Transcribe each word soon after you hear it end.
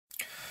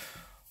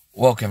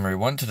Welcome,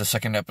 everyone, to the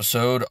second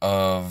episode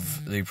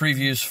of the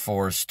previews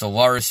for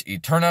Stellaris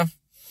Eterna.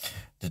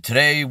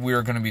 Today,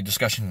 we're going to be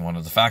discussing one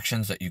of the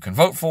factions that you can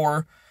vote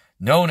for,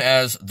 known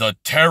as the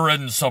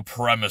Terran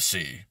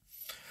Supremacy.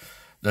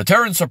 The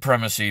Terran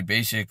Supremacy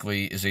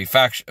basically is a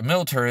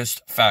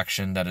militarist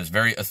faction that is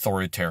very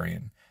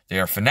authoritarian. They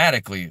are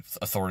fanatically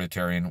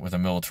authoritarian with a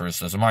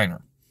militarist as a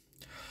minor.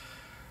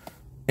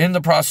 In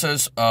the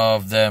process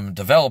of them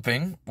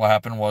developing, what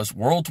happened was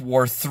World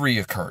War III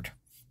occurred.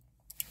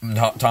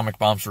 Atomic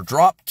bombs were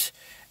dropped,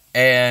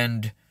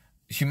 and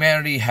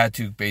humanity had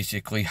to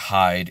basically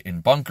hide in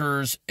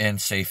bunkers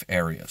and safe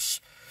areas.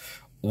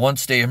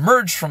 Once they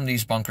emerged from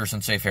these bunkers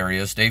and safe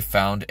areas, they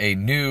found a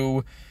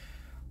new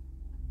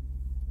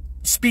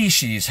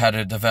species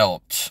had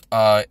developed,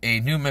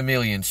 a new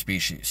mammalian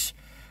species.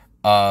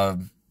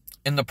 In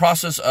the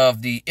process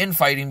of the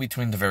infighting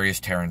between the various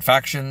Terran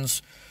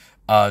factions,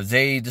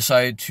 they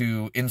decided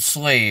to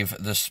enslave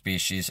this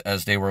species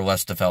as they were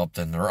less developed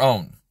than their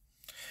own.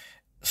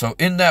 So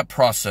in that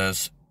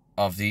process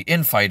of the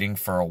infighting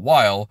for a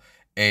while,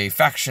 a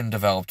faction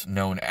developed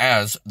known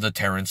as the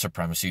Terran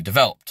Supremacy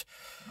developed.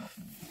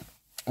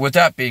 With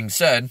that being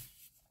said,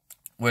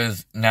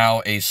 with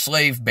now a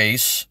slave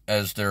base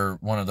as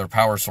one of their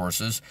power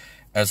sources,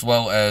 as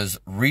well as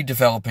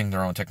redeveloping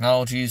their own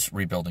technologies,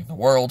 rebuilding the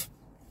world,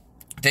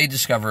 they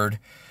discovered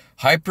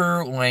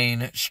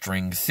hyperlane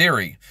string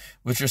theory,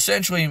 which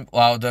essentially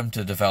allowed them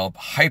to develop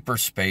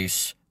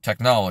hyperspace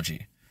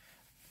technology.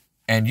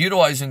 And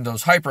utilizing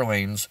those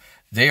hyperlanes,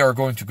 they are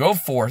going to go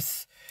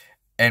forth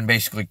and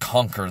basically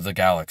conquer the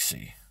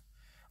galaxy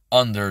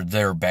under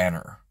their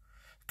banner.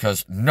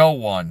 Because no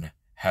one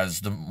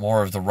has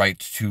more of the right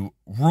to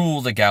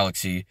rule the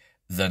galaxy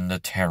than the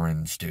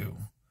Terrans do.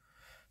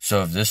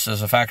 So if this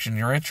is a faction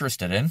you're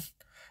interested in,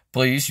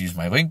 please use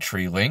my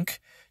Linktree link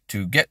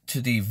to get to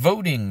the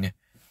voting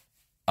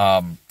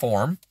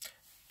form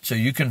so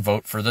you can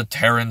vote for the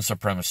Terran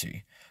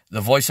Supremacy. The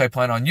voice I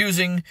plan on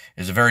using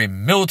is a very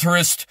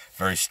militarist,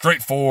 very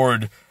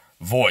straightforward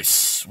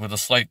voice with a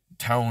slight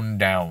tone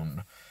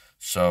down.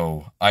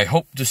 So I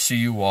hope to see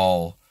you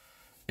all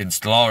in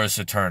Stellaris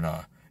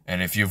Eterna.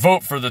 And if you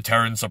vote for the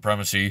Terran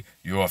Supremacy,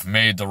 you have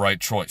made the right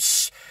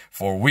choice.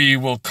 For we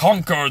will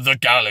conquer the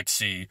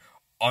galaxy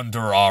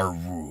under our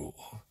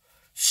rule.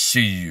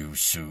 See you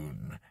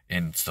soon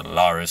in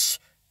Stellaris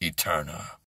Eterna.